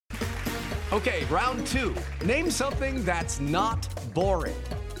Okay, round two. Name something that's not boring.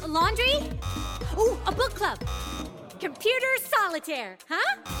 A laundry? Ooh, a book club. Computer solitaire,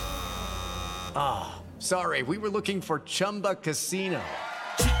 huh? Ah, sorry, we were looking for Chumba Casino.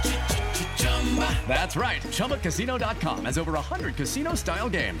 That's right, ChumbaCasino.com has over 100 casino-style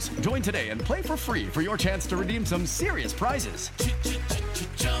games. Join today and play for free for your chance to redeem some serious prizes.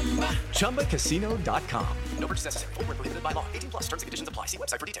 ChumbaCasino.com. No purchase necessary. Void where prohibited by law. 18+ terms and conditions apply. See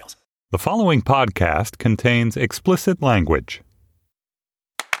website for details. The following podcast contains explicit language.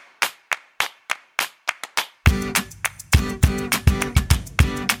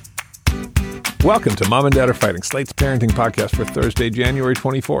 Welcome to Mom and Dad Are Fighting, Slate's parenting podcast for Thursday, January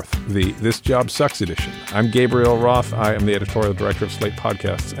 24th, the This Job Sucks edition. I'm Gabriel Roth. I am the editorial director of Slate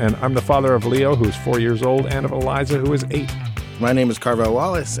Podcasts, and I'm the father of Leo, who is 4 years old, and of Eliza, who is 8. My name is Carvel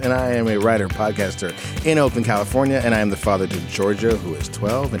Wallace, and I am a writer, podcaster in Oakland, California, and I am the father to Georgia, who is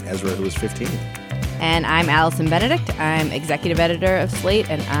 12, and Ezra, who is 15. And I'm Allison Benedict. I'm executive editor of Slate,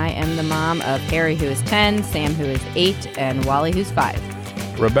 and I am the mom of Harry, who is 10, Sam, who is 8, and Wally, who's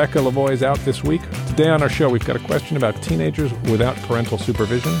 5. Rebecca Lavoie is out this week. Today on our show, we've got a question about teenagers without parental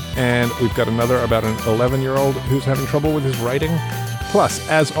supervision, and we've got another about an 11-year-old who's having trouble with his writing. Plus,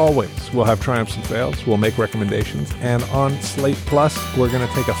 as always, we'll have triumphs and fails, we'll make recommendations, and on Slate Plus, we're going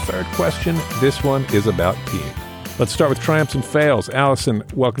to take a third question. This one is about peeing. Let's start with triumphs and fails. Allison,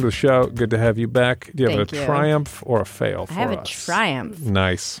 welcome to the show. Good to have you back. Do you have Thank you. Triumph or a fail for us? I have a triumph.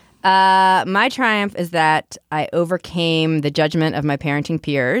 Nice. My triumph is that I overcame the judgment of my parenting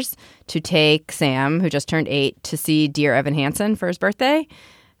peers to take Sam, who just turned 8, to see Dear Evan Hansen for his birthday.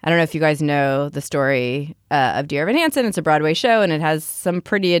 I don't know if you guys know the story of Dear Evan Hansen. It's a Broadway show, and it has some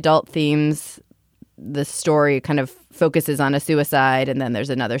pretty adult themes. The story kind of focuses on a suicide, and then there's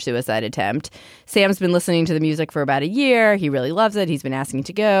another suicide attempt. Sam's been listening to the music for about a year. He really loves it. He's been asking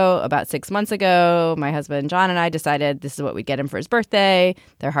to go. About 6 months ago, my husband John and I decided this is what we'd get him for his birthday.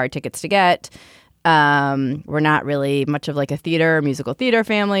 They're hard tickets to get. We're not really much of like a musical theater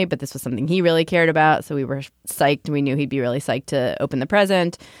family, but this was something he really cared about. So we were psyched. We knew he'd be really psyched to open the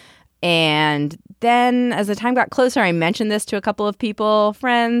present. And then as the time got closer, I mentioned this to a couple of people,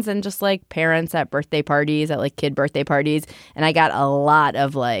 friends, and just like parents at birthday parties, at like kid birthday parties. And I got a lot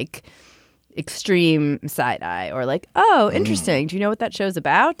of like extreme side eye or like, oh, interesting. Do you know what that show's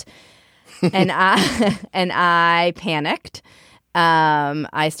about? and I panicked.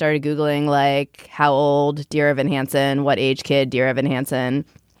 I started Googling like how old Dear Evan Hansen, what age kid Dear Evan Hansen.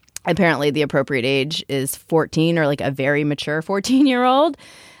 Apparently the appropriate age is 14 or like a very mature 14-year-old.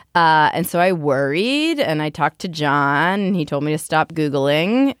 And so I worried, and I talked to John, and he told me to stop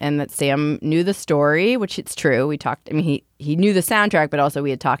Googling, and that Sam knew the story, which it's true. We talked, I mean, he knew the soundtrack, but also we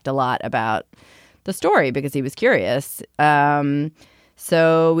had talked a lot about the story because he was curious.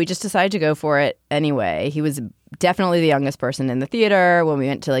 So we just decided to go for it anyway. He was definitely the youngest person in the theater. When we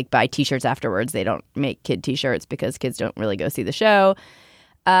went to like buy T-shirts afterwards, they don't make kid T-shirts because kids don't really go see the show.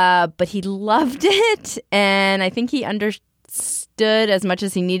 But he loved it, and I think he understood as much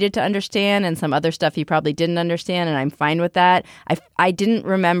as he needed to understand, and some other stuff he probably didn't understand, and I'm fine with that. I didn't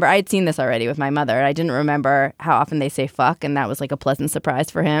remember. I had seen this already with my mother. I didn't remember how often they say fuck, and that was like a pleasant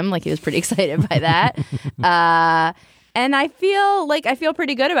surprise for him. Like he was pretty excited by that. And I feel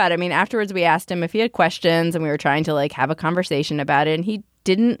pretty good about it. I mean, afterwards we asked him if he had questions, and we were trying to like have a conversation about it, and he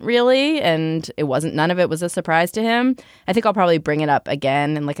didn't really, and none of it was a surprise to him. I think I'll probably bring it up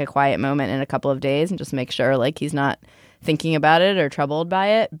again in like a quiet moment in a couple of days and just make sure like he's not thinking about it or troubled by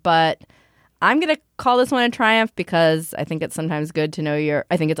it. But I'm going to call this one a triumph because I think it's sometimes good to know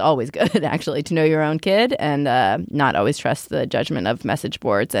I think it's always good actually to know your own kid and not always trust the judgment of message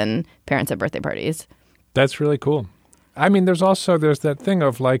boards and parents at birthday parties. That's really cool. I mean, there's that thing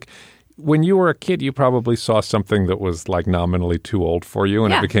of like, when you were a kid, you probably saw something that was like nominally too old for you,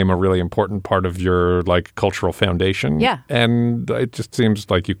 and it became a really important part of your like cultural foundation. Yeah. And it just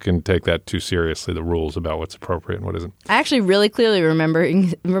seems like you can take that too seriously, the rules about what's appropriate and what isn't. I actually really clearly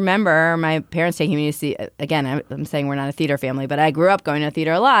remember my parents taking me to see, again, I'm saying we're not a theater family, but I grew up going to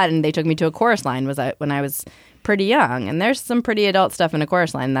theater a lot, and they took me to A Chorus Line when I was pretty young. And there's some pretty adult stuff in A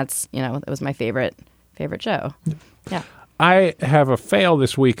Chorus Line. That's, it was my favorite show. Yeah. I have a fail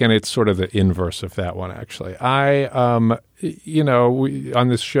this week, and it's sort of the inverse of that one, actually. On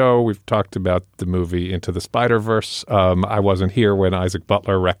this show, we've talked about the movie Into the Spider-Verse. I wasn't here when Isaac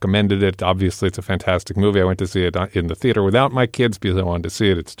Butler recommended it. Obviously, it's a fantastic movie. I went to see it in the theater without my kids because I wanted to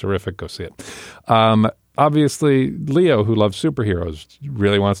see it. It's terrific. Go see it. Obviously, Leo, who loves superheroes,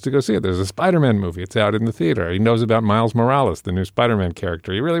 really wants to go see it. There's a Spider-Man movie. It's out in the theater. He knows about Miles Morales, the new Spider-Man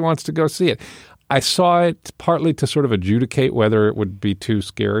character. He really wants to go see it. I saw it partly to sort of adjudicate whether it would be too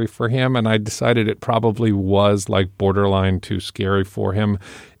scary for him, and I decided it probably was like borderline too scary for him,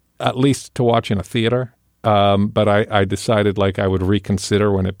 at least to watch in a theater. But I decided like I would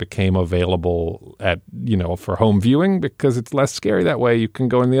reconsider when it became available at, for home viewing, because it's less scary that way. You can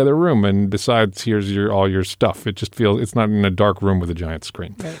go in the other room, and besides, here's all your stuff. It just feels it's not in a dark room with a giant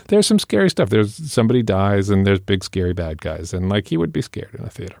screen. Right. There's some scary stuff. There's somebody dies, and there's big scary bad guys, and like he would be scared in a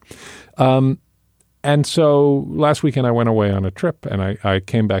theater. And so last weekend I went away on a trip, and I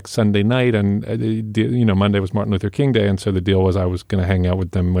came back Sunday night, and Monday was Martin Luther King Day, and so the deal was I was going to hang out with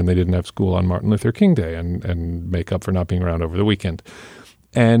them when they didn't have school on Martin Luther King Day and make up for not being around over the weekend.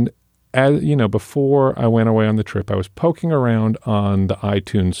 And as before I went away on the trip, I was poking around on the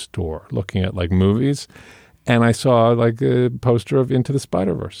iTunes store looking at like movies. And I saw like a poster of Into the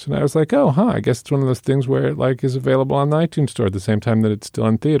Spider-Verse. And I was like, I guess it's one of those things where it like is available on the iTunes store at the same time that it's still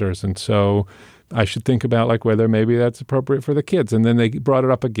in theaters. And so I should think about like whether maybe that's appropriate for the kids. And then they brought it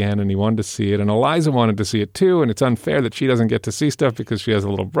up again, and he wanted to see it. And Eliza wanted to see it too. And it's unfair that she doesn't get to see stuff because she has a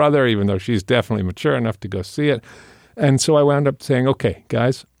little brother, even though she's definitely mature enough to go see it. And so I wound up saying, okay,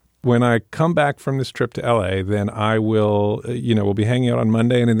 guys, when I come back from this trip to LA, then I will, we'll be hanging out on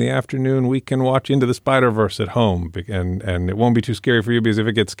Monday, and in the afternoon we can watch Into the Spider-Verse at home, and it won't be too scary for you, because if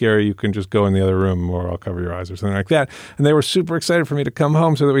it gets scary, you can just go in the other room, or I'll cover your eyes or something like that. And they were super excited for me to come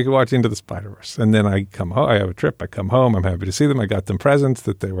home so that we could watch Into the Spider-Verse. And then I come home, I have a trip, I come home, I'm happy to see them. I got them presents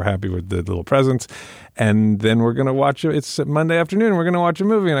that they were happy with, the little presents. And then we're going to watch it. It's Monday afternoon. We're going to watch a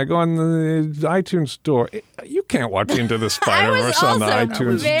movie, and I go on the iTunes store. You can't watch Into the Spider-Verse on the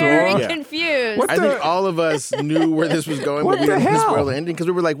iTunes store. I was very confused. I think all of us knew where this was going, but we didn't spoil the ending because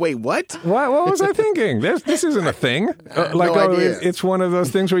we were like, wait, what? What was I thinking? This isn't a thing. It's one of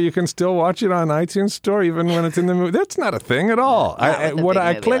those things where you can still watch it on iTunes store even when it's in the movie. That's not a thing at all.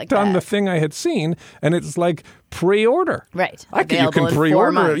 I clicked on the thing I had seen, and it's like pre-order. Right. You can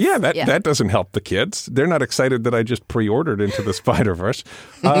pre-order. Yeah, that doesn't help the kids. They're not excited that I just pre-ordered Into the Spider-Verse.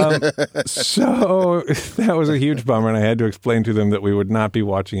 So that was a huge bummer, and I had to explain to them that we would not be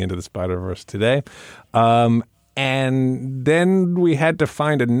watching Into the Spider-Verse today. And then we had to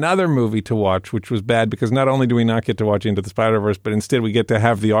find another movie to watch, which was bad because not only do we not get to watch Into the Spider-Verse, but instead we get to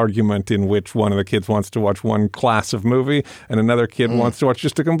have the argument in which one of the kids wants to watch one class of movie and another kid wants to watch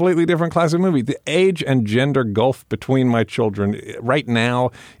just a completely different class of movie. The age and gender gulf between my children right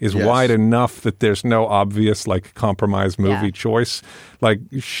now is wide enough that there's no obvious like compromise movie choice. Like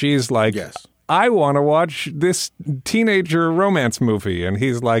she's like... I want to watch this teenager romance movie. And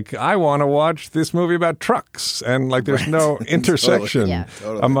he's like, I want to watch this movie about trucks. And like, there's no intersection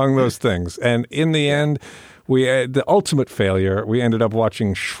among those things. And in the end, the ultimate failure, we ended up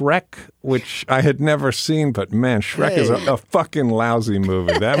watching Shrek, which I had never seen, but man, Shrek is a fucking lousy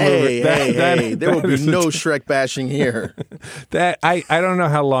movie. That movie, there will be no Shrek bashing here. I don't know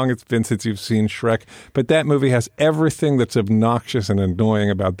how long it's been since you've seen Shrek, but that movie has everything that's obnoxious and annoying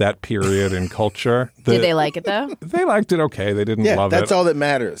about that period in culture. Did they like it though? They liked it okay. They didn't love it. That's all that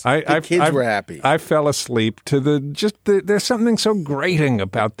matters. The kids were happy. I fell asleep to there's something so grating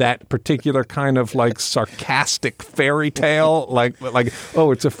about that particular kind of like sarcastic fairy tale. Like,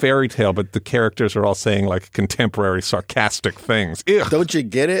 oh, it's a fairy tale, but the characters are all saying like contemporary sarcastic things. Ugh. Don't you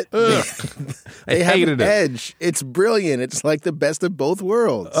get it? They have an edge. It's brilliant. It's like the best of both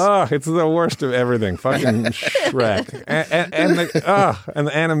worlds. Oh, it's the worst of everything. Fucking Shrek. And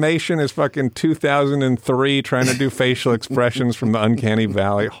the animation is fucking 2003 trying to do facial expressions from the Uncanny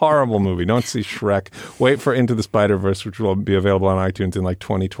Valley. Horrible movie. Don't see Shrek. Wait for Into the Spider-Verse, which will be available on iTunes in like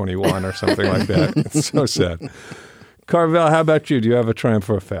 2021 or something like that. It's so sad. Carvel, how about you? Do you have a triumph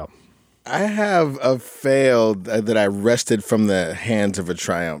or a fail? I have a fail that I wrested from the hands of a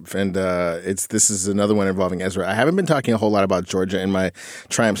triumph, and this is another one involving Ezra. I haven't been talking a whole lot about Georgia in my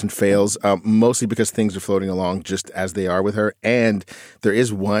triumphs and fails, mostly because things are floating along just as they are with her, and there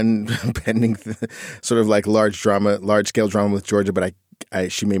is one pending sort of like large-scale drama with Georgia, but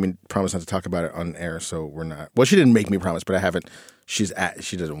she made me promise not to talk about it on air, so we're not. Well, she didn't make me promise, but I haven't. She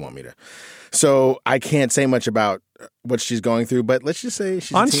doesn't want me to. So I can't say much about what she's going through, but let's just say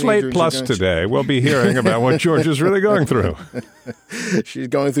she's on Slate Plus today. We'll be hearing about what Georgia's really going through. She's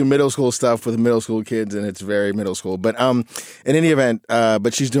going through middle school stuff with middle school kids, and it's very middle school. But in any event,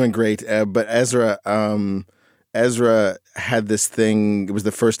 but she's doing great. But Ezra had this thing. It was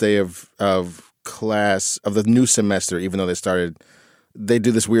the first day of class of the new semester, even though they started they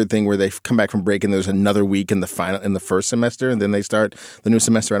do this weird thing where they come back from break and there's another week in the first semester, and then they start the new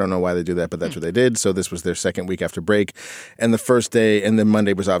semester. I don't know why they do that, but that's what they did. So this was their second week after break, and the first day, and then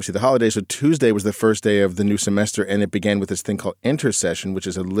Monday was obviously the holiday. So Tuesday was the first day of the new semester, and it began with this thing called intersession, which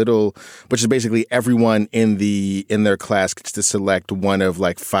is basically everyone in their class gets to select one of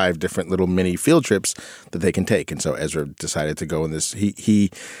like 5 different little mini field trips that they can take. And so Ezra decided to go on this. He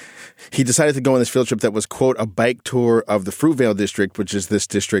decided to go on this field trip that was, quote, a bike tour of the Fruitvale district, which is this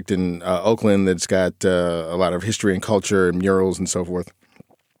district in Oakland that's got a lot of history and culture and murals and so forth.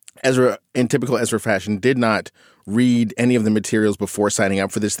 Ezra, in typical Ezra fashion, did not read any of the materials before signing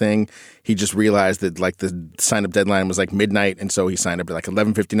up for this thing. He just realized that like the sign up deadline was like midnight, and so he signed up at like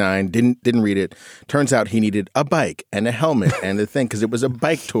 11:59. Didn't read it. Turns out he needed a bike and a helmet and the thing because it was a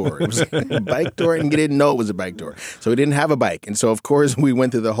bike tour. It was a bike tour, and he didn't know it was a bike tour, so he didn't have a bike. And so of course we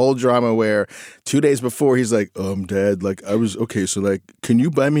went through the whole drama where 2 days before he's like, Dad, like I was okay, so like can you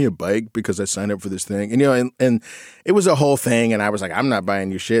buy me a bike because I signed up for this thing? And and it was a whole thing, and I was like, I'm not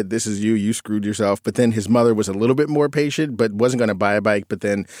buying you shit. This is you screwed yourself. But then his mother was a little bit more patient, but wasn't going to buy a bike. But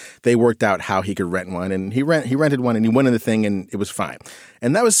then they worked out how he could rent one, and he rented one, and he went in the thing, and it was fine.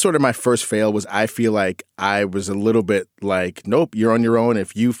 And that was sort of my first fail. Was I feel like I was a little bit like, nope, you're on your own.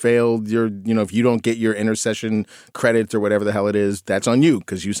 If you failed, if you don't get your intersession credits or whatever the hell it is, that's on you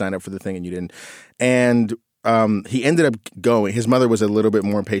because you signed up for the thing and you didn't. And he ended up going. His mother was a little bit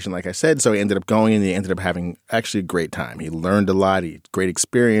more patient, like I said, so he ended up going, and he ended up having actually a great time. He learned a lot. Great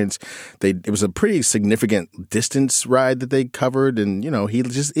experience. It was a pretty significant distance ride that they covered, and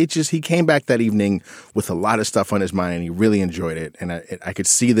he came back that evening with a lot of stuff on his mind, and he really enjoyed it. And I could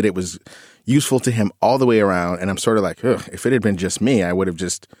see that it was useful to him all the way around. And I'm sort of like, if it had been just me, I would have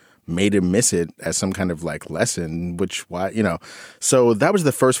just made him miss it as some kind of like lesson. So that was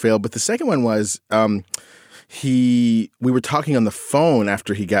the first fail. But the second one was. We were talking on the phone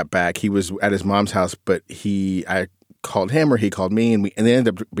after he got back. He was at his mom's house, but I called him or he called me, and they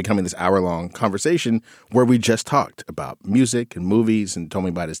ended up becoming this hour-long conversation where we just talked about music and movies and told me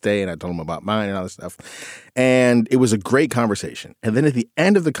about his day, and I told him about mine and all this stuff. And it was a great conversation. And then at the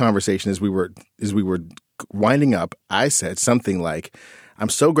end of the conversation, as we were winding up, I said something like, I'm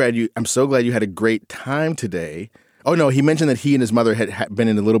so glad you had a great time today. Oh, no, he mentioned that he and his mother had been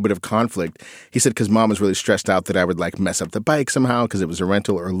in a little bit of conflict. He said because Mom was really stressed out that I would like mess up the bike somehow because it was a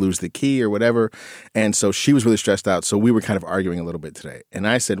rental or lose the key or whatever. And so she was really stressed out. So we were kind of arguing a little bit today. And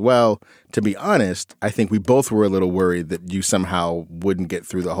I said, well, to be honest, I think we both were a little worried that you somehow wouldn't get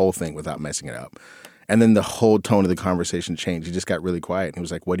through the whole thing without messing it up. And then the whole tone of the conversation changed. He just got really quiet. And he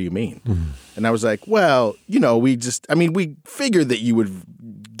was like, what do you mean? Mm-hmm. And I was like, well, we figured that you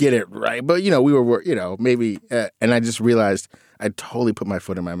would get it right. But, we were, maybe. And I just realized I totally put my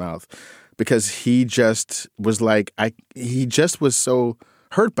foot in my mouth because he just was like, he just was so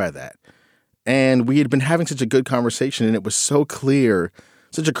hurt by that. And we had been having such a good conversation, and it was so clear,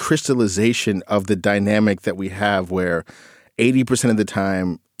 such a crystallization of the dynamic that we have where 80% of the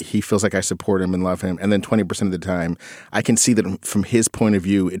time, he feels like I support him and love him. And then 20% of the time, I can see that from his point of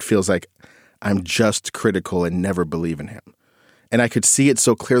view, it feels like I'm just critical and never believe in him. And I could see it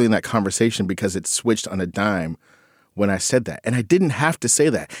so clearly in that conversation because it switched on a dime when I said that. And I didn't have to say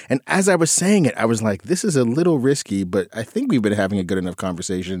that. And as I was saying it, I was like, this is a little risky, but I think we've been having a good enough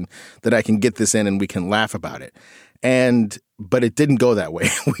conversation that I can get this in and we can laugh about it. But it didn't go that way.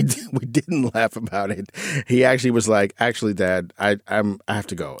 We didn't laugh about it. He actually was like, "Actually, Dad, I have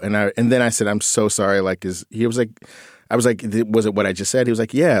to go." And then I said, "I'm so sorry." I was like, "Was it what I just said?" He was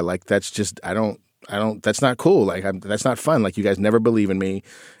like, "Yeah, like that's just I don't. That's not cool. Like that's not fun. Like you guys never believe in me."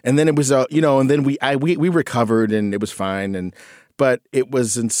 And then it was and then we recovered and it was fine. But it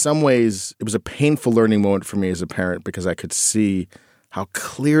was in some ways it was a painful learning moment for me as a parent because I could see how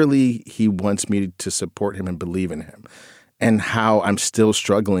clearly he wants me to support him and believe in him, and how I'm still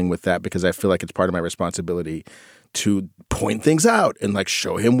struggling with that because I feel like it's part of my responsibility to point things out and like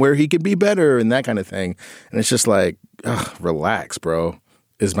show him where he could be better and that kind of thing. And it's just like, relax, bro,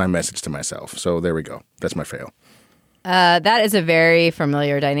 is my message to myself. So there we go. That's my fail. That is a very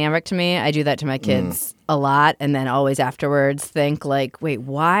familiar dynamic to me. I do that to my kids a lot, and then always afterwards think like, wait,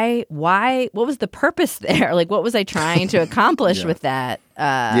 why, what was the purpose there? Like, what was I trying to accomplish with that?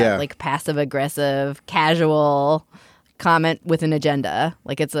 Like passive aggressive, casual comment with an agenda.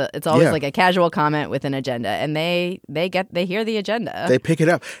 Like it's always like a casual comment with an agenda, and they hear the agenda. They pick it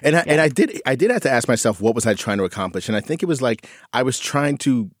up. And I did have to ask myself, what was I trying to accomplish? And I think it was like I was trying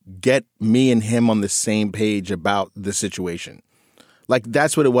to get me and him on the same page about the situation. Like,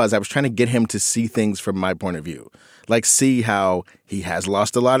 that's what it was. I was trying to get him to see things from my point of view. Like, see how he has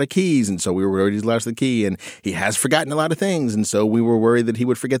lost a lot of keys, and so we were worried he's lost the key, and he has forgotten a lot of things, and so we were worried that he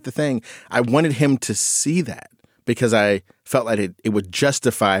would forget the thing. I wanted him to see that because I felt like it would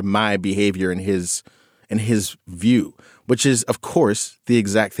justify my behavior in his view, which is, of course, the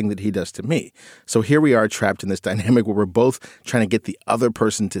exact thing that he does to me. So here we are trapped in this dynamic where we're both trying to get the other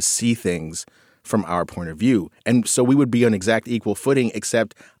person to see things from our point of view. And so we would be on exact equal footing,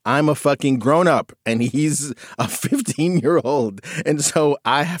 except I'm a fucking grown-up and he's a 15-year-old. And so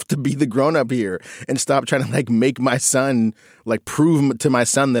I have to be the grown-up here and stop trying to, like, make my son, like, prove to my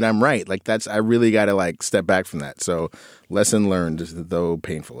son that I'm right. Like, I really got to, like, step back from that. So lesson learned, though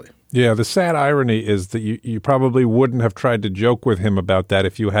painfully. Yeah, the sad irony is that you probably wouldn't have tried to joke with him about that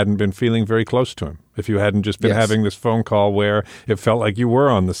if you hadn't been feeling very close to him. If you hadn't just been having this phone call where it felt like you were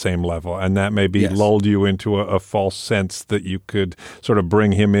on the same level, and that maybe lulled you into a false sense that you could sort of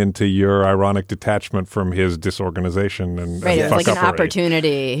bring him into your ironic detachment from his disorganization and right. It was like an fuckery.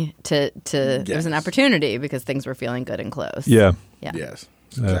 Opportunity to it was an opportunity because things were feeling good and close. Yeah. Yes,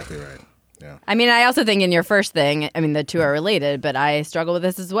 exactly right. Yeah. I mean, I also think in your first thing, I mean, the two are related, but I struggle with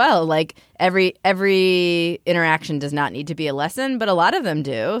this as well. Like every interaction does not need to be a lesson, but a lot of them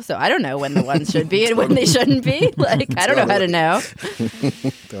do. So I don't know when the ones should be and when they shouldn't be. Like, I don't know how to know.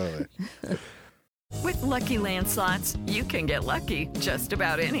 Totally. With Lucky Land Slots, you can get lucky just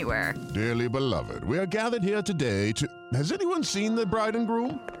about anywhere. Dearly beloved, we are gathered here today to... Has anyone seen the bride and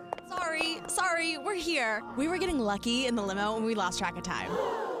groom? Sorry, we're here. We were getting lucky in the limo and we lost track of time.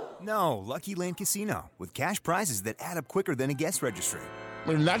 No, Lucky Land Casino, with cash prizes that add up quicker than a guest registry.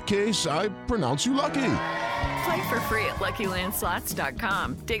 In that case, I pronounce you lucky. Play for free at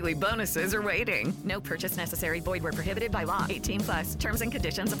LuckyLandSlots.com. Daily bonuses are waiting. No purchase necessary. Void where prohibited by law. 18+. Terms and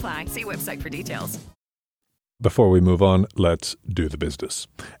conditions apply. See website for details. Before we move on, let's do the business.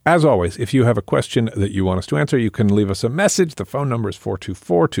 As always, if you have a question that you want us to answer, you can leave us a message. The phone number is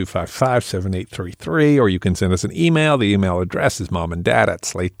 424-255-7833, or you can send us an email. The email address is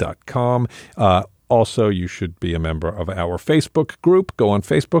momanddad@slate.com. Also, you should be a member of our Facebook group. Go on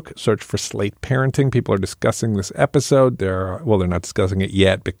Facebook, search for Slate Parenting. People are discussing this episode. They're not discussing it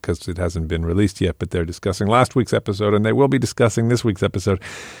yet because it hasn't been released yet, but they're discussing last week's episode, and they will be discussing this week's episode.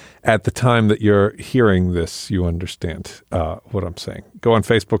 At the time that you're hearing this, you understand what I'm saying. Go on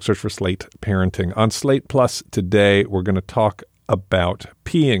Facebook, search for Slate Parenting. On Slate Plus today, we're going to talk about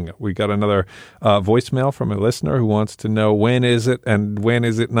peeing. We got another voicemail from a listener who wants to know when is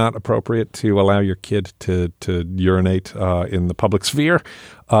it not appropriate to allow your kid to urinate in the public sphere.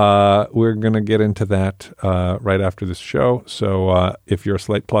 We're going to get into that right after this show. So if you're a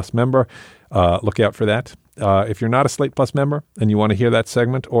Slate Plus member, look out for that. If you're not a Slate Plus member and you want to hear that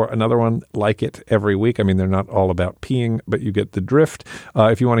segment or another one like it every week, I mean, they're not all about peeing, but you get the drift.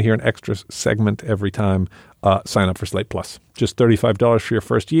 If you want to hear an extra segment every time, sign up for Slate Plus. Just $35 for your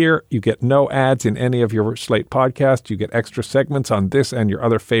first year. You get no ads in any of your Slate podcasts. You get extra segments on this and your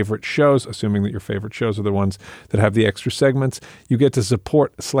other favorite shows, assuming that your favorite shows are the ones that have the extra segments. You get to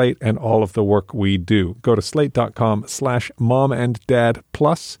support Slate and all of the work we do. Go to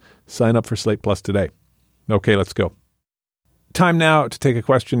slate.com/momanddadplus. Sign up for Slate Plus today. Okay, let's go. Time now to take a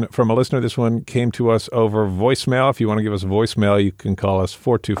question from a listener. This one came to us over voicemail. If you want to give us a voicemail, you can call us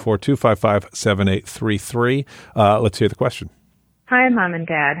 424-255-7833. Let's hear the question. Hi, Mom and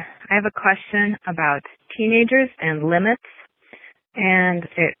Dad. I have a question about teenagers and limits. And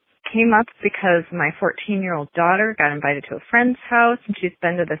it came up because my 14-year-old daughter got invited to a friend's house, and she's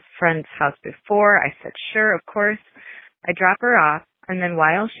been to this friend's house before. I said, sure, of course. I drop her off, and then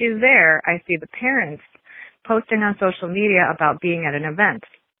while she's there, I see the parents posting on social media about being at an event,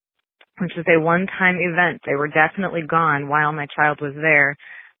 which is a one-time event. They were definitely gone while my child was there.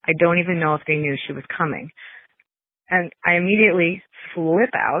 I don't even know if they knew she was coming. And I immediately flip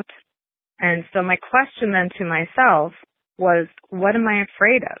out. And so my question then to myself was, what am I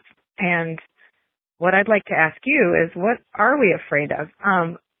afraid of? And what I'd like to ask you is, what are we afraid of?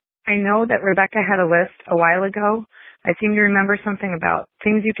 I know that Rebecca had a list a while ago. I seem to remember something about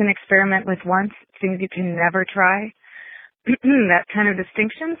things you can experiment with once, things you can never try, that kind of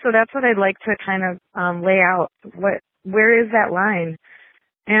distinction. So that's what I'd like to kind of lay out. Where is that line?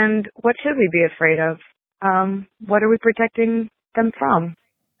 And what should we be afraid of? What are we protecting them from?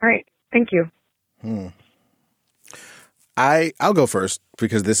 All right. Thank you. I'll go first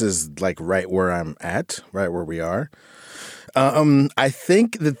because this is like right where I'm at, right where we are. I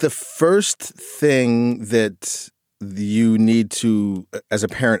think that the first thing that you need to, as a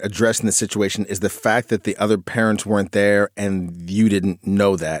parent, address in the situation is the fact that the other parents weren't there and you didn't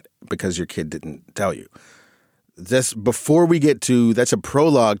know that because your kid didn't tell you. just before we get to, that's a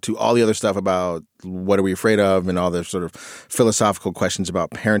prologue to all the other stuff about what are we afraid of and all the sort of philosophical questions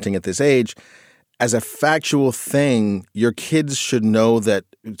about parenting at this age. As a factual thing, your kids should know that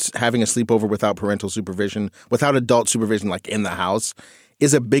having a sleepover without parental supervision, without adult supervision, like in the house,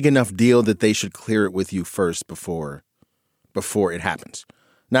 is a big enough deal that they should clear it with you first before it happens.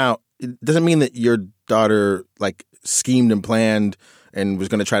 Now, it doesn't mean that your daughter like schemed and planned and was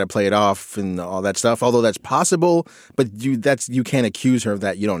going to try to play it off and all that stuff, although that's possible, but you can't accuse her of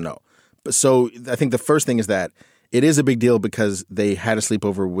that. You don't know. So I think the first thing is that it is a big deal because they had a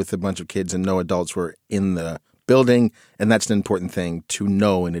sleepover with a bunch of kids and no adults were in the building, and that's an important thing to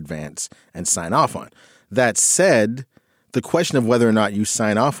know in advance and sign off on. That said, the question of whether or not you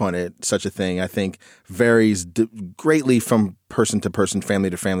sign off on it, such a thing, I think varies greatly from person to person, family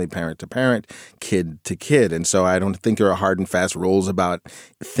to family, parent to parent, kid to kid. And so I don't think there are hard and fast rules about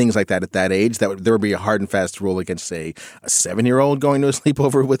things like that at that age. There would be a hard and fast rule against, say, a 7-year-old going to a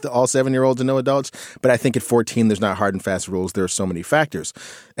sleepover with all 7-year-olds and no adults. But I think at 14, there's not hard and fast rules. There are so many factors.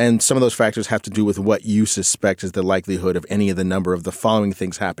 And some of those factors have to do with what you suspect is the likelihood of any of the number of the following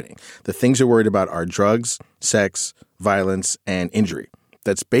things happening. The things you're worried about are drugs, sex, violence, and injury.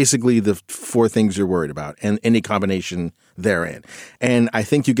 That's basically the 4 things you're worried about and any combination therein. And I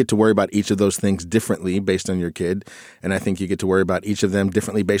think you get to worry about each of those things differently based on your kid. And I think you get to worry about each of them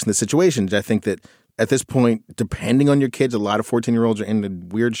differently based on the situations. I think that at this point, depending on your kids, a lot of 14-year-olds are into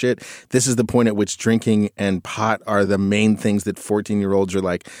weird shit. This is the point at which drinking and pot are the main things that 14-year-olds are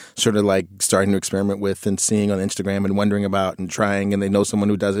like sort of like starting to experiment with and seeing on Instagram and wondering about and trying, and they know someone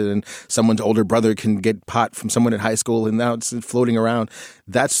who does it, and someone's older brother can get pot from someone in high school, and now it's floating around.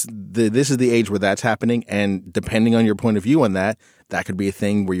 This is the age where that's happening, and depending on your point of view on that, that could be a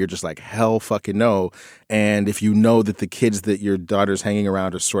thing where you're just like, hell fucking no. And if you know that the kids that your daughter's hanging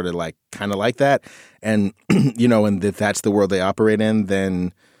around are sort of like kind of like that, and and that's the world they operate in,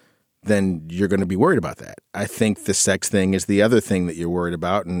 then you're going to be worried about that. I think the sex thing is the other thing that you're worried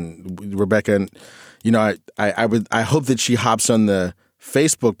about. And Rebecca, I hope that she hops on the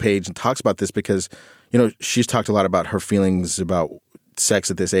Facebook page and talks about this because, she's talked a lot about her feelings about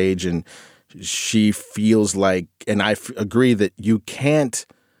sex at this age, and she feels like, and I agree, that you can't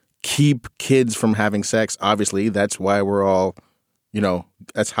keep kids from having sex. Obviously, that's why we're all,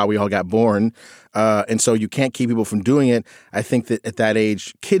 that's how we all got born. And so you can't keep people from doing it. I think that at that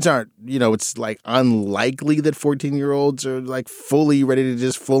age, kids aren't, it's like unlikely that 14-year-olds are like fully ready to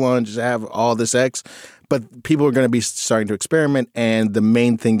just full on just have all the sex. But people are going to be starting to experiment, and the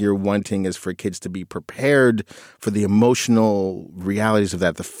main thing you're wanting is for kids to be prepared for the emotional realities of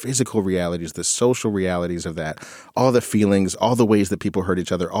that, the physical realities, the social realities of that, all the feelings, all the ways that people hurt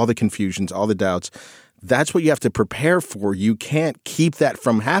each other, all the confusions, all the doubts. That's what you have to prepare for. You can't keep that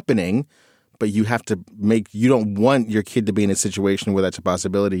from happening, but you have to you don't want your kid to be in a situation where that's a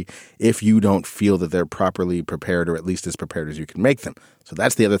possibility if you don't feel that they're properly prepared, or at least as prepared as you can make them. So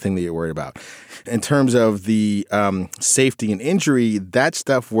that's the other thing that you're worried about. In terms of the safety and injury, that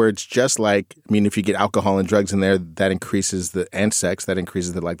stuff where it's just like, if you get alcohol and drugs in there, that increases and sex, that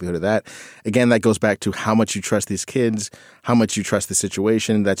increases the likelihood of that. Again, that goes back to how much you trust these kids, how much you trust the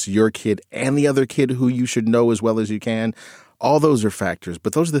situation. That's your kid and the other kid who you should know as well as you can. All those are factors,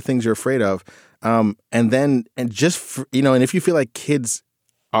 but those are the things you're afraid of. And if you feel like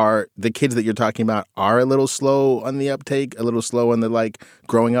the kids that you're talking about are a little slow on the uptake, a little slow on the like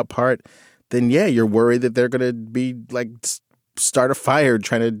growing up part, then yeah, you're worried that they're going to be like start a fire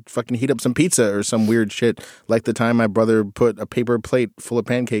trying to fucking heat up some pizza or some weird shit, like the time my brother put a paper plate full of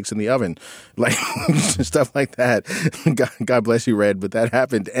pancakes in the oven, like stuff like that. God bless you, Red, but that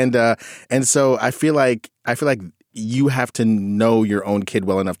happened. And so I feel like you have to know your own kid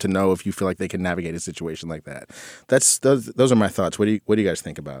well enough to know if you feel like they can navigate a situation like that. Those are my thoughts. What do you guys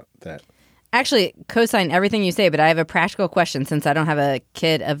think about that? Actually, co-sign everything you say, but I have a practical question since I don't have a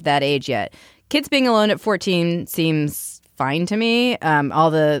kid of that age yet. Kids being alone at 14 seems fine to me. All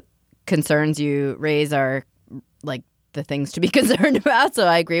the concerns you raise are like the things to be concerned about, so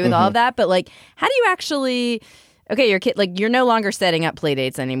I agree with all of that. But like, how do you actually... Okay, your kid, like, you're no longer setting up play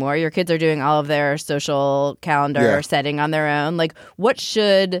dates anymore. Your kids are doing all of their social calendar setting on their own. Like, what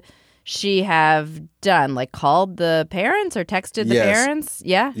should she have done? Like, called the parents or texted the parents?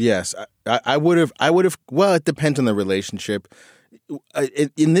 Yeah? Yes. I would have. Well, it depends on the relationship.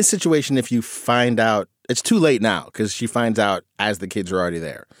 In this situation, if you find out, it's too late now because she finds out as the kids are already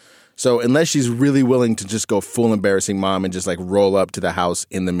there. So unless she's really willing to just go full embarrassing mom and just like roll up to the house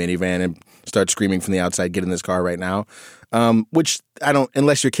in the minivan and start screaming from the outside, get in this car right now, which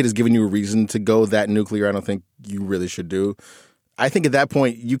unless your kid has given you a reason to go that nuclear, I don't think you really should do. I think at that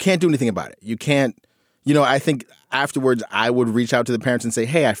point, you can't do anything about it. You can't I think afterwards I would reach out to the parents and say,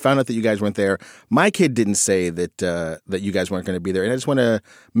 hey, I found out that you guys weren't there. My kid didn't say that you guys weren't going to be there. And I just want to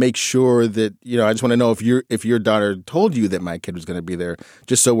make sure that, I just want to know if your daughter told you that my kid was going to be there,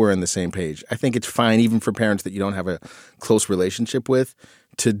 just so we're on the same page. I think it's fine, even for parents that you don't have a close relationship with,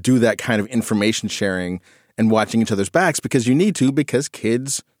 to do that kind of information sharing and watching each other's backs, because you need to, because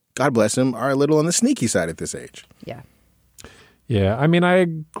kids, God bless them, are a little on the sneaky side at this age. Yeah. Yeah, I mean, I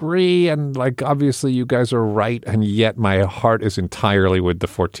agree, and obviously you guys are right, and yet my heart is entirely with the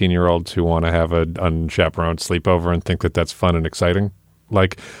 14-year-olds who want to have an unchaperoned sleepover and think that that's fun and exciting.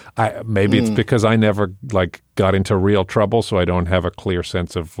 Maybe it's because I never got into real trouble, so I don't have a clear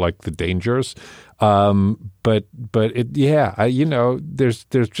sense of the dangers. But there's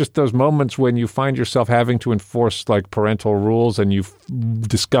just those moments when you find yourself having to enforce parental rules, and you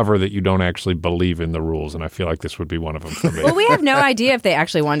discover that you don't actually believe in the rules. And I feel like this would be one of them for me. Well, we have no idea if they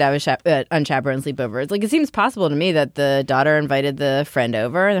actually wanted to have unchaperoned sleepovers. It seems possible to me that the daughter invited the friend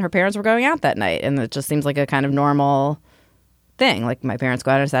over, and her parents were going out that night, and it just seems like a kind of normal thing. My parents go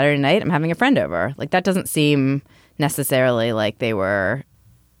out on a Saturday night, I'm having a friend over. That doesn't seem necessarily like they were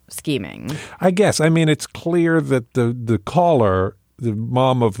scheming. I guess. I mean, it's clear that the caller, the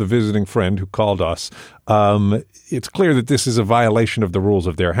mom of the visiting friend who called us, it's clear that this is a violation of the rules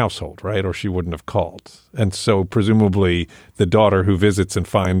of their household, right? Or she wouldn't have called. And so presumably the daughter who visits and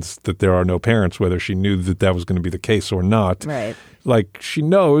finds that there are no parents, whether she knew that was going to be the case or not, right. She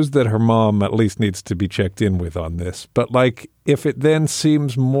knows that her mom at least needs to be checked in with on this. But if it then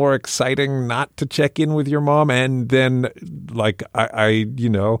seems more exciting not to check in with your mom, and then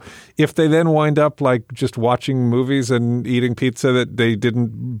if they then wind up just watching movies and eating pizza that they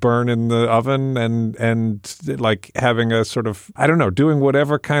didn't burn in the oven, and having a sort of, I don't know, doing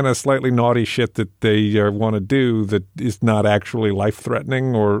whatever kind of slightly naughty shit that they want to do that is not actually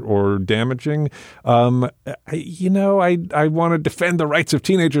life-threatening or damaging, I want to defend the rights of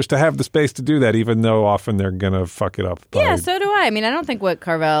teenagers to have the space to do that, even though often they're going to fuck it up. Yeah, so do I. I mean, I don't think what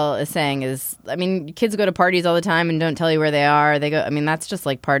Carvel is saying is, kids go to parties all the time and don't tell you where they are. They go, that's just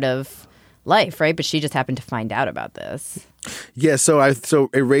part of life, right? But she just happened to find out about this. Yeah, so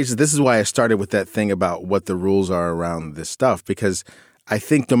it raises, this is why I started with that thing about what the rules are around this stuff, because I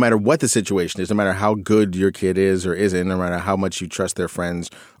think no matter what the situation is, no matter how good your kid is or isn't, no matter how much you trust their friends,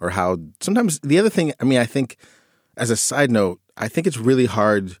 or how sometimes the other thing, I think as a side note, I think it's really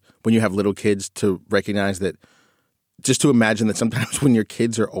hard when you have little kids to recognize that, just to imagine that sometimes when your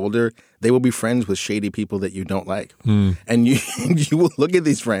kids are older, they will be friends with shady people that you don't like. And you will look at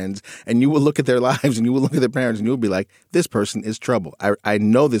these friends, and you will look at their lives, and you will look at their parents, and you will be like, this person is trouble. I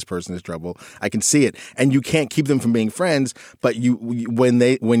know this person is trouble. I can see it. And you can't keep them from being friends, but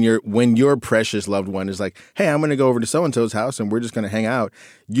when your precious loved one is like, hey, I'm going to go over to so-and-so's house, and we're just going to hang out,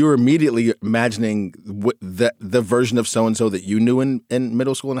 you're immediately imagining the version of so-and-so that you knew in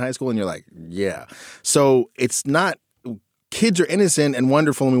middle school and high school, and you're like, yeah. So it's not, kids are innocent and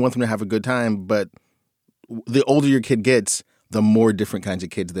wonderful, and we want them to have a good time, but the older your kid gets, the more different kinds of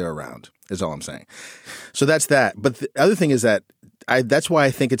kids they're around, is all I'm saying. So that's that. But the other thing is that that's why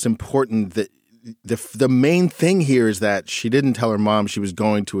I think it's important that the main thing here is that she didn't tell her mom she was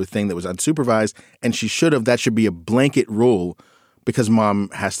going to a thing that was unsupervised, and she should have. That should be a blanket rule, because mom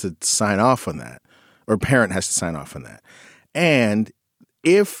has to sign off on that, or parent has to sign off on that. And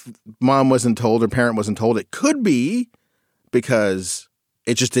if mom wasn't told or parent wasn't told, it could be because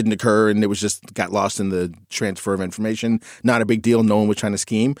it just didn't occur and it was just got lost in the transfer of information. Not a big deal. No one was trying to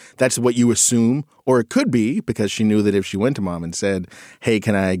scheme. That's what you assume. Or it could be because she knew that if she went to mom and said, hey,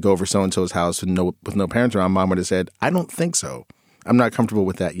 can I go over so-and-so's house with no parents around, mom would have said, I don't think so. I'm not comfortable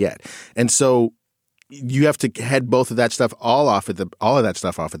with that yet. And so you have to head both of that stuff all of that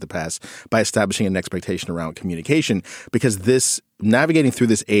stuff off at the pass by establishing an expectation around communication, because navigating through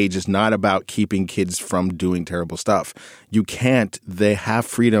this age is not about keeping kids from doing terrible stuff. They have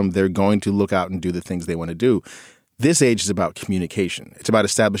freedom. They're going to look out and do the things they want to do. This age is about communication. It's about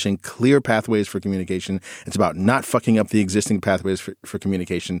establishing clear pathways for communication. It's about not fucking up the existing pathways for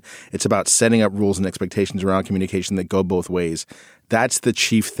communication. It's about setting up rules and expectations around communication that go both ways. That's the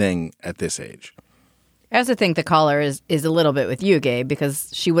chief thing at this age. I also think the caller is a little bit with you, Gabe, because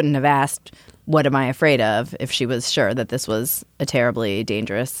she wouldn't have asked, what am I afraid of, if she was sure that this was a terribly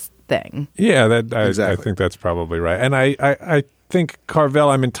dangerous thing. Yeah, exactly. I think that's probably right. And I think, Carvel,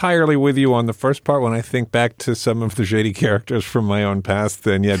 I'm entirely with you on the first part. When I think back to some of the shady characters from my own past,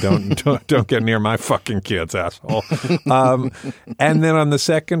 then yeah, don't get near my fucking kids, asshole. And then on the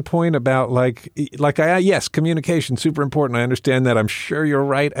second point about yes, communication, super important. I understand that. I'm sure you're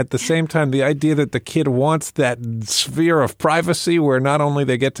right. At the same time, the idea that the kid wants that sphere of privacy where not only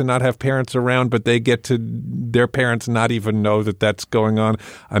they get to not have parents around, but they get to their parents not even know that that's going on.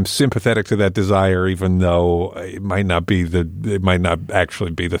 I'm sympathetic to that desire, even though it might not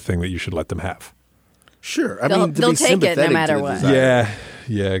actually be the thing that you should let them have. Sure. They'll take it no matter what. Yeah,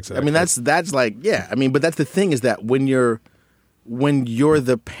 exactly. I mean, that's like, yeah. I mean, but that's the thing is that when you're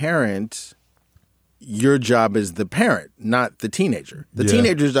the parent, your job is the parent, not the teenager. The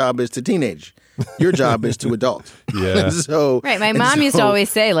teenager's job is to teenage. Your job is to adult. Yeah. Right. My mom used to always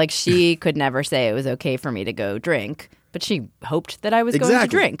say, like, she could never say it was okay for me to go drink, but she hoped that I was going to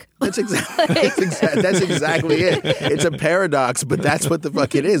drink. That's exactly it. It's a paradox, but that's what the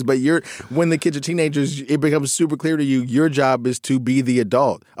fuck it is. But when the kids are teenagers, it becomes super clear to you, your job is to be the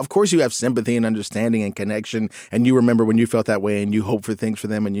adult. Of course you have sympathy and understanding and connection, and you remember when you felt that way and you hope for things for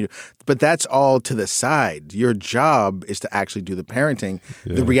them, but that's all to the side. Your job is to actually do the parenting.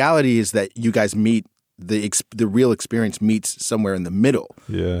 Yeah. The reality is that you guys meet. The real experience meets somewhere in the middle.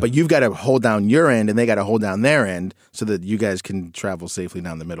 Yeah. But you've got to hold down your end and they got to hold down their end so that you guys can travel safely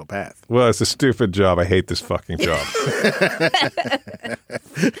down the middle path. Well, it's a stupid job. I hate this fucking job.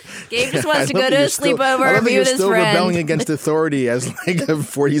 Gabe just wants to go to a sleepover and be with his friend. You're still rebelling against authority as like a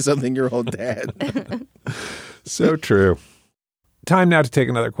 40-something-year-old dad. So true. Time now to take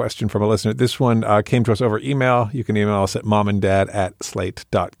another question from a listener. This one came to us over email. You can email us at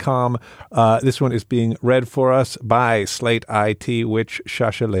momanddad@slate.com. This one is being read for us by Slate IT, which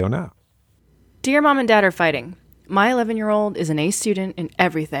Shasha Leona. Dear Mom and Dad are fighting. My 11-year-old is an A student in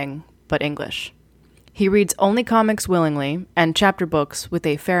everything but English. He reads only comics willingly and chapter books with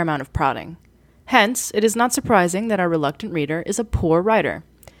a fair amount of prodding. Hence, it is not surprising that our reluctant reader is a poor writer.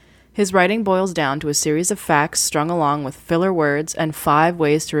 His writing boils down to a series of facts strung along with filler words and 5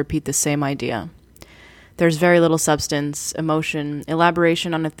 ways to repeat the same idea. There's very little substance, emotion,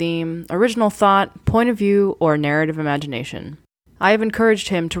 elaboration on a theme, original thought, point of view, or narrative imagination. I have encouraged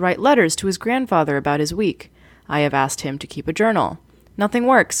him to write letters to his grandfather about his week. I have asked him to keep a journal. Nothing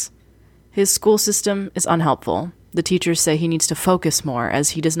works. His school system is unhelpful. The teachers say he needs to focus more as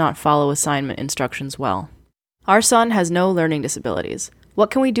he does not follow assignment instructions well. Our son has no learning disabilities. What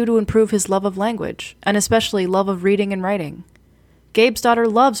can we do to improve his love of language, and especially love of reading and writing? Gabe's daughter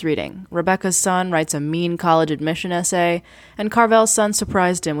loves reading. Rebecca's son writes a mean college admission essay, and Carvel's son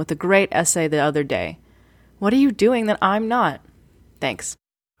surprised him with a great essay the other day. What are you doing that I'm not? Thanks.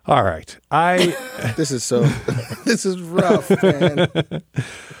 All right. This is rough, man.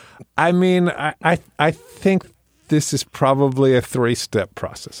 I mean, I think this is probably a 3-step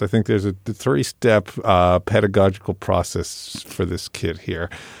process. I think there's a 3-step pedagogical process for this kid here.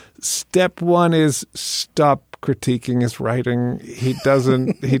 Step 1 is stop critiquing his writing. He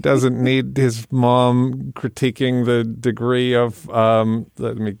doesn't need his mom critiquing the degree of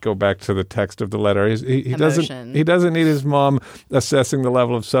let me go back to the text of the letter. He doesn't need his mom assessing the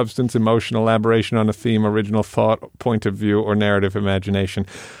level of substance, emotion, elaboration on a theme, original thought, point of view, or narrative imagination.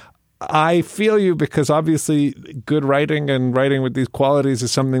 I feel you because obviously good writing and writing with these qualities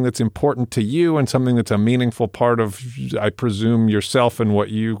is something that's important to you and something that's a meaningful part of, I presume, yourself and what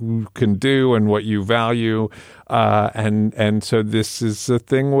you can do and what you value. And so this is a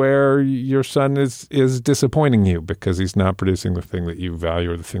thing where your son is disappointing you because he's not producing the thing that you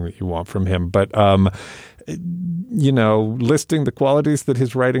value or the thing that you want from him. But listing the qualities that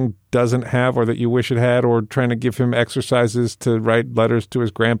his writing doesn't have or that you wish it had, or trying to give him exercises to write letters to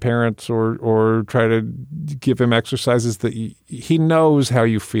his grandparents, or try to give him exercises that he knows how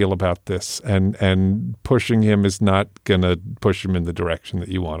you feel about this, and pushing him is not going to push him in the direction that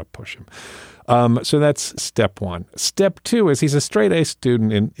you want to push him. So that's step 1. Step 2 is he's a straight A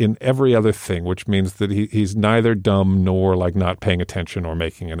student in every other thing, which means that he's neither dumb nor like not paying attention or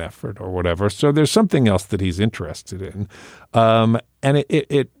making an effort or whatever. So there's something else that he's interested in. And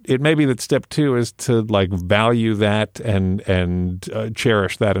it may be that step 2 is to like value that and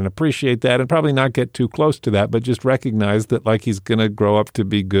cherish that and appreciate that, and probably not get too close to that, but just recognize that like he's going to grow up to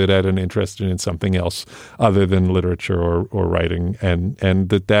be good at and interested in something else other than literature or writing, and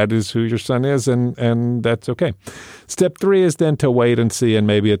that is who your son is, and that's okay. Step 3 is then to wait and see, and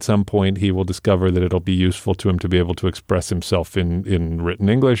maybe at some point he will discover that it'll be useful to him to be able to express himself in written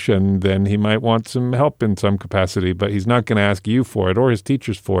English, and then he might want some help in some capacity, but he's not going to ask you for it. it or his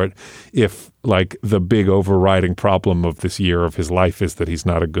teachers for it if like the big overriding problem of this year of his life is that he's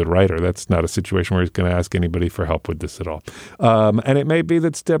not a good writer. That's not a situation where he's going to ask anybody for help with this at all. And it may be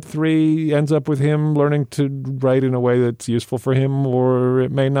that step 3 ends up with him learning to write in a way that's useful for him, or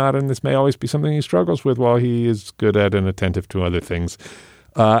it may not, and this may always be something he struggles with while he is good at and attentive to other things.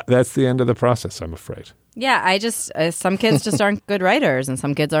 That's the end of the process, I'm afraid. Yeah, some kids just aren't good writers, and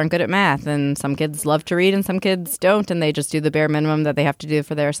some kids aren't good at math, and some kids love to read and some kids don't, and they just do the bare minimum that they have to do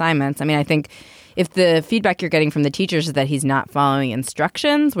for their assignments. I mean, I think if the feedback you're getting from the teachers is that he's not following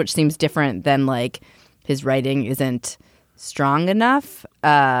instructions, which seems different than like his writing isn't strong enough,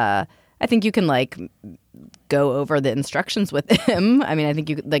 I think you can like go over the instructions with him. I mean, I think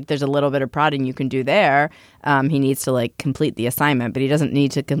you like there's a little bit of prodding you can do there. He needs to like complete the assignment, but he doesn't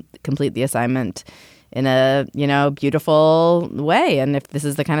need to complete the assignment in a, beautiful way. And if this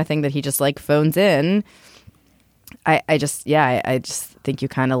is the kind of thing that he just like phones in, I just think you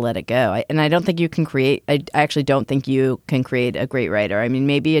kind of let it go. I don't think you can create, I actually don't think you can create a great writer. I mean,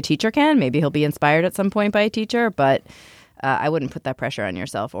 maybe a teacher can, maybe he'll be inspired at some point by a teacher, but I wouldn't put that pressure on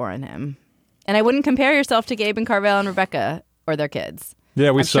yourself or on him. And I wouldn't compare yourself to Gabe and Carvel and Rebecca or their kids.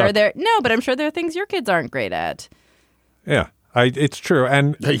 Yeah, we suck. But I'm sure there are things your kids aren't great at. Yeah. It's true.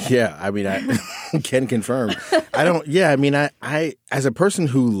 And yeah, I mean, I can confirm. I as a person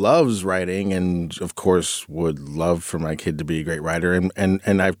who loves writing and of course would love for my kid to be a great writer, and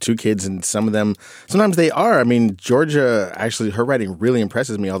I have 2 kids, and some of them, sometimes they are. I mean, Georgia, actually, her writing really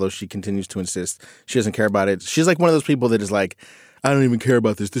impresses me, although she continues to insist she doesn't care about it. She's like one of those people that is like, I don't even care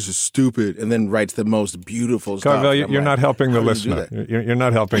about this. This is stupid. And then writes the most beautiful stuff. Carvel, you're not helping the listener. You're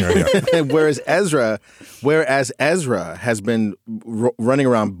not helping her here. Whereas Ezra has been running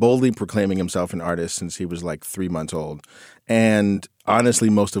around boldly proclaiming himself an artist since he was like 3 months old. And honestly,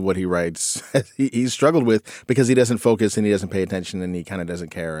 most of what he writes, he's struggled with because he doesn't focus and he doesn't pay attention and he kind of doesn't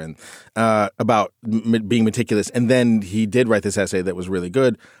care and about being meticulous. And then he did write this essay that was really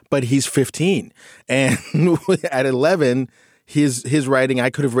good, but he's 15. And at 11... His writing, I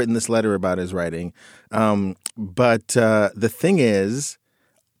could have written this letter about his writing. But the thing is,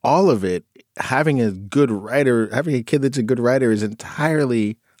 all of it, having a kid that's a good writer is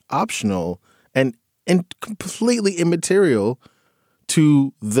entirely optional and completely immaterial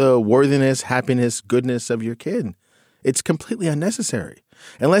to the worthiness, happiness, goodness of your kid. It's completely unnecessary.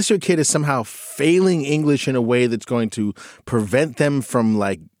 Unless your kid is somehow failing English in a way that's going to prevent them from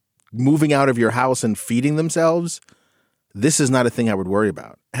like moving out of your house and feeding themselves, this is not a thing I would worry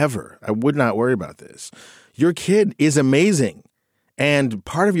about, ever. I would not worry about this. Your kid is amazing. And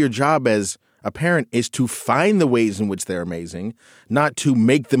part of your job as a parent is to find the ways in which they're amazing, not to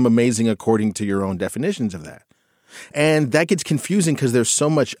make them amazing according to your own definitions of that. And that gets confusing because there's so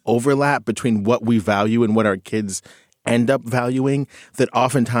much overlap between what we value and what our kids end up valuing that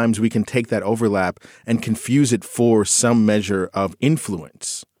oftentimes we can take that overlap and confuse it for some measure of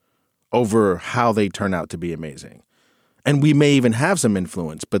influence over how they turn out to be amazing. And we may even have some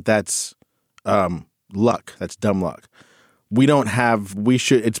influence, but that's luck. That's dumb luck.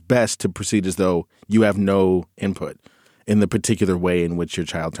 It's best to proceed as though you have no input in the particular way in which your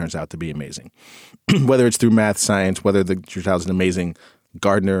child turns out to be amazing. Whether it's through math, science, whether your child's an amazing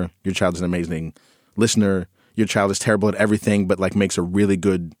gardener, your child's an amazing listener, your child is terrible at everything but like makes a really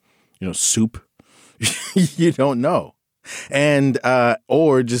good, soup. You don't know. And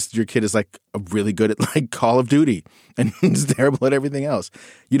or just your kid is like really good at like Call of Duty and is terrible at everything else.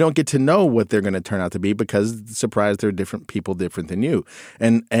 You don't get to know what they're going to turn out to be because, surprise, they're different people, different than you.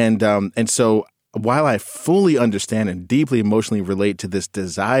 And so while I fully understand and deeply emotionally relate to this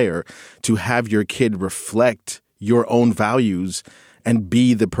desire to have your kid reflect your own values and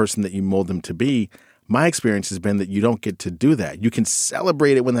be the person that you mold them to be, my experience has been that you don't get to do that. You can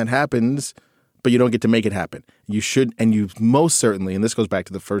celebrate it when that happens, but you don't get to make it happen. You should, and you most certainly, and this goes back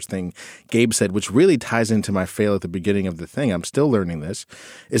to the first thing Gabe said, which really ties into my fail at the beginning of the thing, I'm still learning this,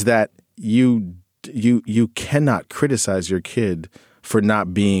 is that you cannot criticize your kid for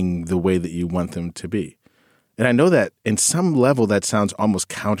not being the way that you want them to be. And I know that in some level that sounds almost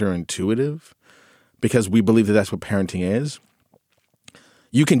counterintuitive because we believe that that's what parenting is.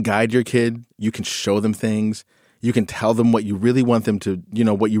 You can guide your kid. You can show them things. You can tell them what you really want them to,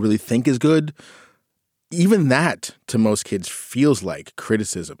 what you really think is good. Even that, to most kids, feels like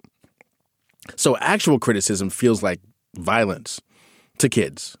criticism. So actual criticism feels like violence to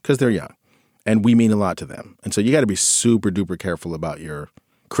kids because they're young and we mean a lot to them. And so you got to be super duper careful about your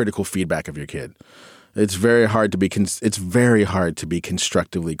critical feedback of your kid. It's very hard to be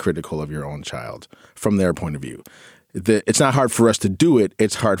constructively critical of your own child from their point of view. It's not hard for us to do it.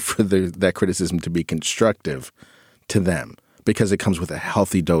 It's hard for that criticism to be constructive to them. because it comes with a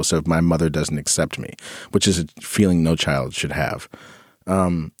healthy dose of my mother doesn't accept me, which is a feeling no child should have.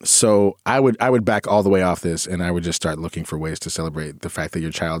 So I would back all the way off this, and I would just start looking for ways to celebrate the fact that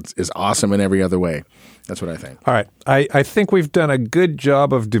your child is awesome in every other way. That's what I think. All right. I think we've done a good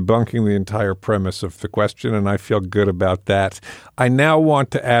job of debunking the entire premise of the question, and I feel good about that. I now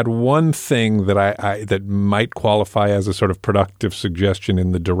want to add one thing that that might qualify as a sort of productive suggestion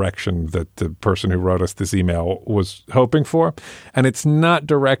in the direction that the person who wrote us this email was hoping for. And it's not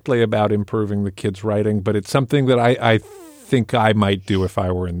directly about improving the kids' writing, but it's something that I think I might do if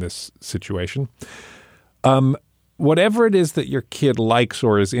I were in this situation. Whatever it is that your kid likes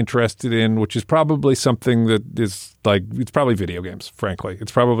or is interested in, which is probably something that is like, it's probably video games, frankly.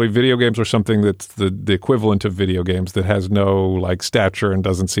 It's probably video games or something that's the equivalent of video games that has no like stature and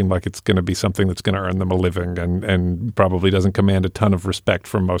doesn't seem like it's going to be something that's going to earn them a living and probably doesn't command a ton of respect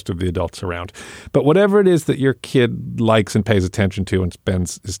from most of the adults around. But whatever it is that your kid likes and pays attention to and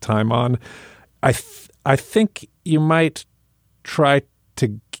spends his time on, I think you might try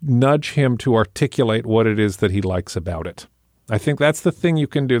to nudge him to articulate what it is that he likes about it. I think that's the thing you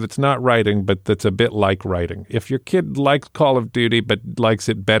can do that's not writing, but that's a bit like writing. If your kid likes Call of Duty but likes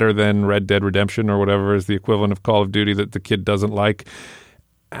it better than Red Dead Redemption or whatever is the equivalent of Call of Duty that the kid doesn't like,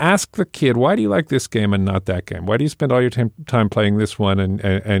 ask the kid, why do you like this game and not that game? Why do you spend all your time playing this one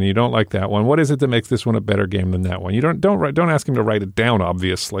and you don't like that one? What is it that makes this one a better game than that one? You don't ask him to write it down,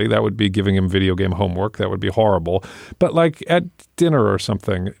 obviously. That would be giving him video game homework. That would be horrible. But like at dinner or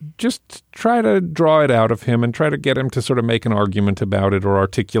something, just try to draw it out of him and try to get him to sort of make an argument about it or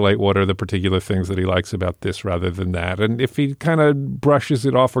articulate what are the particular things that he likes about this rather than that. And if he kind of brushes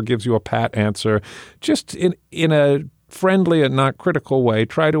it off or gives you a pat answer, just in a friendly and not critical way,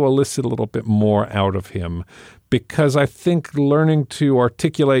 try to elicit a little bit more out of him, because I think learning to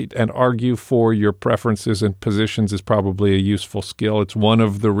articulate and argue for your preferences and positions is probably a useful skill. It's one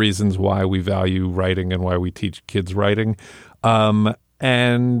of the reasons why we value writing and why we teach kids writing.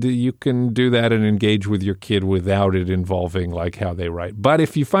 And you can do that and engage with your kid without it involving like how they write. But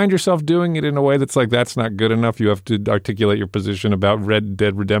if you find yourself doing it in a way that's like, that's not good enough, you have to articulate your position about Red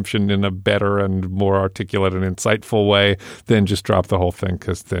Dead Redemption in a better and more articulate and insightful way, then just drop the whole thing,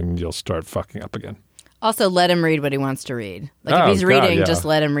 because then you'll start fucking up again. Also, let him read what he wants to read. Like if he's reading, just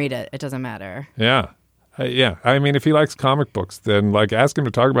let him read it. It doesn't matter. Yeah. Yeah. I mean, if he likes comic books, then like ask him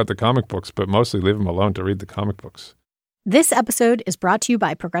to talk about the comic books, but mostly leave him alone to read the comic books. This episode is brought to you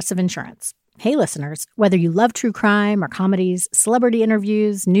by Progressive Insurance. Hey, listeners, whether you love true crime or comedies, celebrity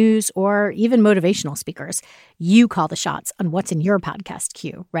interviews, news, or even motivational speakers, you call the shots on what's in your podcast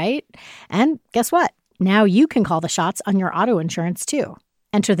queue, right? And guess what? Now you can call the shots on your auto insurance, too.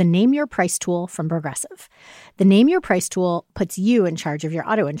 Enter the Name Your Price tool from Progressive. The Name Your Price tool puts you in charge of your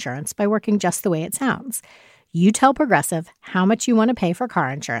auto insurance by working just the way it sounds. You tell Progressive how much you want to pay for car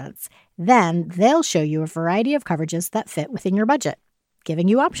insurance. Then they'll show you a variety of coverages that fit within your budget, giving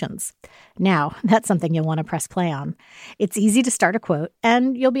you options. Now, that's something you'll want to press play on. It's easy to start a quote,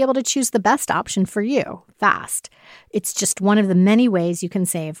 and you'll be able to choose the best option for you fast. It's just one of the many ways you can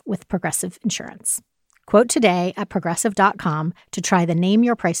save with Progressive Insurance. Quote today at Progressive.com to try the Name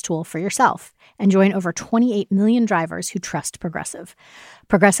Your Price tool for yourself and join over 28 million drivers who trust Progressive.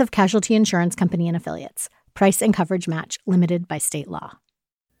 Progressive Casualty Insurance Company and Affiliates. Price and coverage match limited by state law.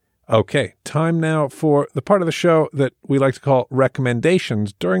 Okay, time now for the part of the show that we like to call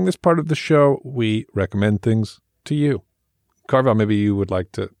recommendations. During this part of the show, we recommend things to you. Carvel, maybe you would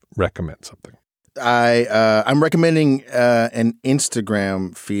like to recommend something. I'm recommending an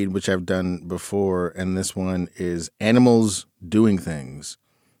Instagram feed, which I've done before, and this one is Animals Doing Things.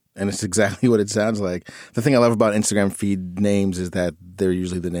 And it's exactly what it sounds like. The thing I love about Instagram feed names is that they're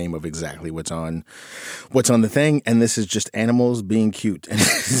usually the name of exactly what's on the thing. And this is just animals being cute. And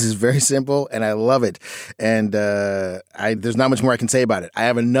this is very simple, and I love it. And there's not much more I can say about it. I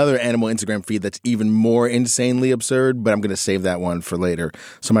have another animal Instagram feed that's even more insanely absurd, but I'm going to save that one for later.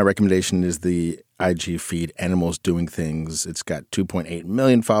 So my recommendation is the IG feed, Animals Doing Things. It's got 2.8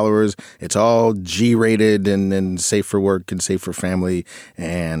 million followers. It's all G-rated and safe for work and safe for family,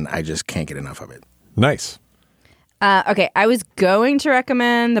 and I just can't get enough of it. Nice. Okay, I was going to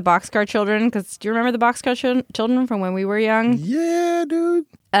recommend the Boxcar Children, because do you remember the Boxcar Children from when we were young? Yeah, dude.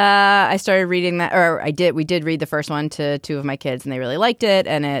 I started reading that, or we did read the first one to two of my kids, and they really liked it,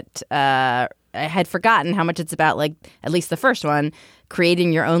 and I had forgotten how much it's about, like, at least the first one,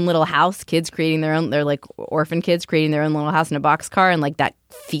 creating your own little house, kids creating their own, they're like orphan kids creating their own little house in a boxcar, and like that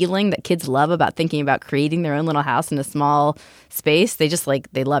feeling that kids love about thinking about creating their own little house in a small space. They just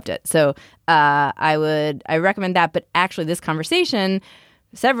they loved it. So I recommend that. But actually this conversation,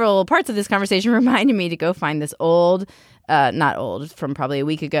 several parts of this conversation reminded me to go find this old not old, from probably a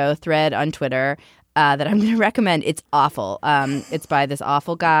week ago, thread on Twitter that I'm going to recommend. It's awful. It's by this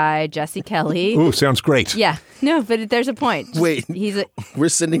awful guy, Jesse Kelly. Ooh, sounds great. Yeah. No, but there's a point. Wait, we're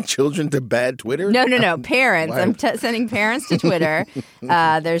sending children to bad Twitter? No. Parents. I'm sending parents to Twitter.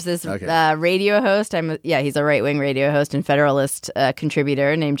 There's this radio host. He's a right-wing radio host and Federalist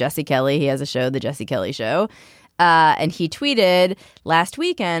contributor named Jesse Kelly. He has a show, The Jesse Kelly Show. And he tweeted last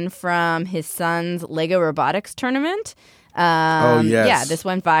weekend from his son's Lego robotics tournament. Yes. Yeah, this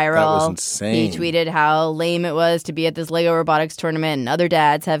went viral. That was insane. He tweeted how lame it was to be at this Lego robotics tournament, and other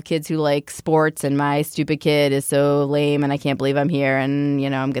dads have kids who like sports, and my stupid kid is so lame, and I can't believe I'm here, and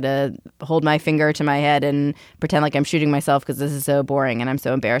I'm gonna hold my finger to my head and pretend like I'm shooting myself because this is so boring, and I'm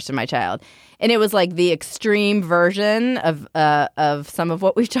so embarrassed of my child. And it was like the extreme version of some of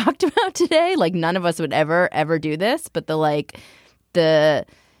what we've talked about today. Like none of us would ever do this, but the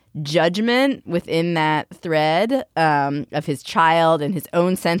judgment within that thread of his child and his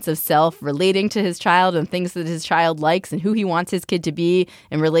own sense of self relating to his child and things that his child likes and who he wants his kid to be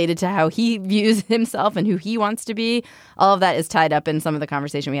and related to how he views himself and who he wants to be. All of that is tied up in some of the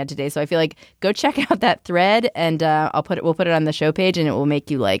conversation we had today. So I feel like go check out that thread, and we'll put it on the show page, and it will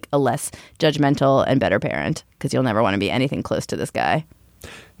make you like a less judgmental and better parent, because you'll never want to be anything close to this guy.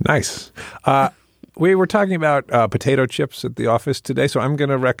 Nice. We were talking about potato chips at the office today, so I'm going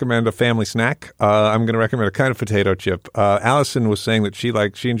to recommend a family snack. I'm going to recommend a kind of potato chip. Allison was saying that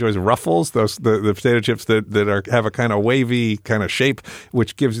she enjoys Ruffles, the potato chips that have a kind of wavy kind of shape,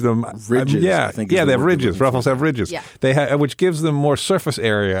 which gives them ridges. they have ridges. Ruffles have ridges. Yeah. Which gives them more surface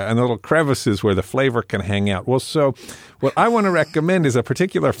area and little crevices where the flavor can hang out. Well, so what I want to recommend is a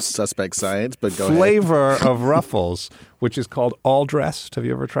particular suspect science, but go flavor of Ruffles, which is called All Dressed. Have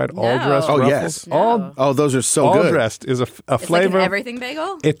you ever tried All Dressed Ruffles? Yes. No. Those are so All good. All Dressed is a it's flavor. Like an everything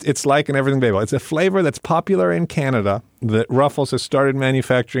bagel? It's like an everything bagel. It's a flavor that's popular in Canada that Ruffles has started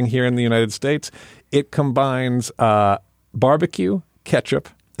manufacturing here in the United States. It combines barbecue, ketchup,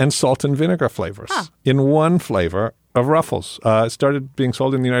 and salt and vinegar flavors in one flavor of Ruffles. It started being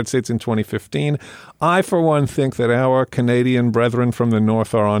sold in the United States in 2015. I, for one, think that our Canadian brethren from the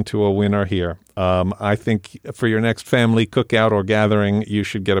North are onto a winner here. I think for your next family cookout or gathering, you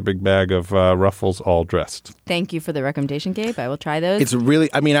should get a big bag of Ruffles All Dressed. Thank you for the recommendation, Gabe. I will try those. It's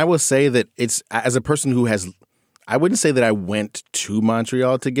really, I will say that it's, as a person who has, I wouldn't say that I went to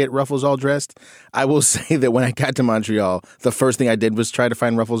Montreal to get Ruffles All Dressed. I will say that when I got to Montreal, the first thing I did was try to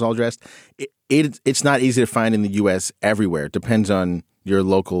find Ruffles All Dressed. It's not easy to find in the U.S. everywhere. It depends on your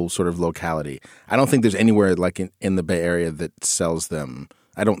local sort of locality. I don't think there's anywhere like in the Bay Area that sells them.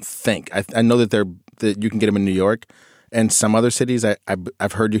 I don't think. I know that you can get them in New York and some other cities.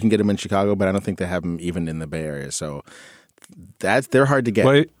 I've heard you can get them in Chicago, but I don't think they have them even in the Bay Area. So they're hard to get,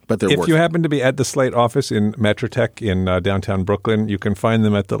 but they're worth it. If you happen to be at the Slate office in Metrotech in downtown Brooklyn, you can find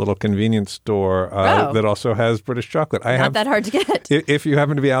them at the little convenience store that also has British chocolate. Not that hard to get. If you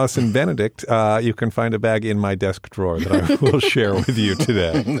happen to be Allison Benedict, you can find a bag in my desk drawer that I will share with you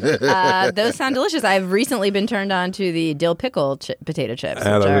today. Those sound delicious. I've recently been turned on to the dill pickle potato chips, which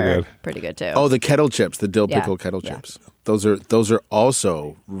are good. Pretty good too. Oh, the kettle chips, the dill pickle kettle chips. Those are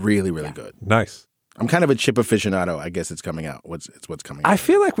also really, really good. Nice. I'm kind of a chip aficionado. I guess it's coming out. It's what's coming out. I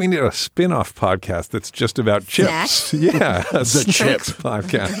feel like we need a spin-off podcast that's just about chips. Snacks? Yeah, The Snacks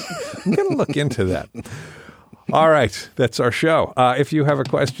podcast. I'm going to look into that. All right, that's our show. If you have a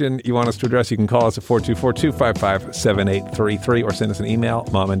question you want us to address, you can call us at 424-255-7833 or send us an email,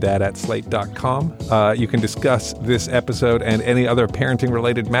 momanddad@slate.com. You can discuss this episode and any other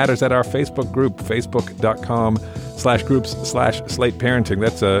parenting-related matters at our Facebook group, facebook.com/groups/Slate Parenting.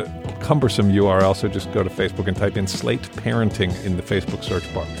 That's a cumbersome URL, so just go to Facebook and type in Slate Parenting in the Facebook search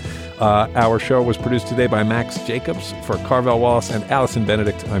bar. Our show was produced today by Max Jacobs. For Carvel Wallace and Allison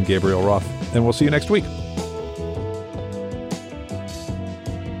Benedict, I'm Gabriel Roth, and we'll see you next week.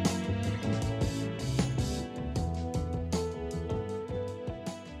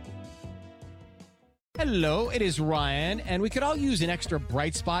 Hello, it is Ryan, and we could all use an extra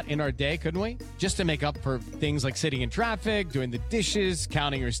bright spot in our day, couldn't we? Just to make up for things like sitting in traffic, doing the dishes,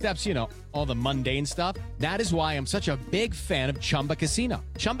 counting your steps, all the mundane stuff. That is why I'm such a big fan of Chumba Casino.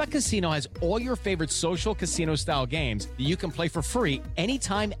 Chumba Casino has all your favorite social casino-style games that you can play for free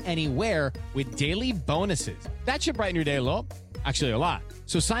anytime, anywhere with daily bonuses. That should brighten your day a little. Actually, a lot.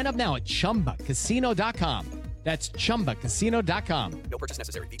 So sign up now at ChumbaCasino.com. That's ChumbaCasino.com. No purchase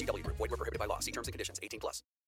necessary. VGW Group. Void where prohibited by law. See terms and conditions. 18+.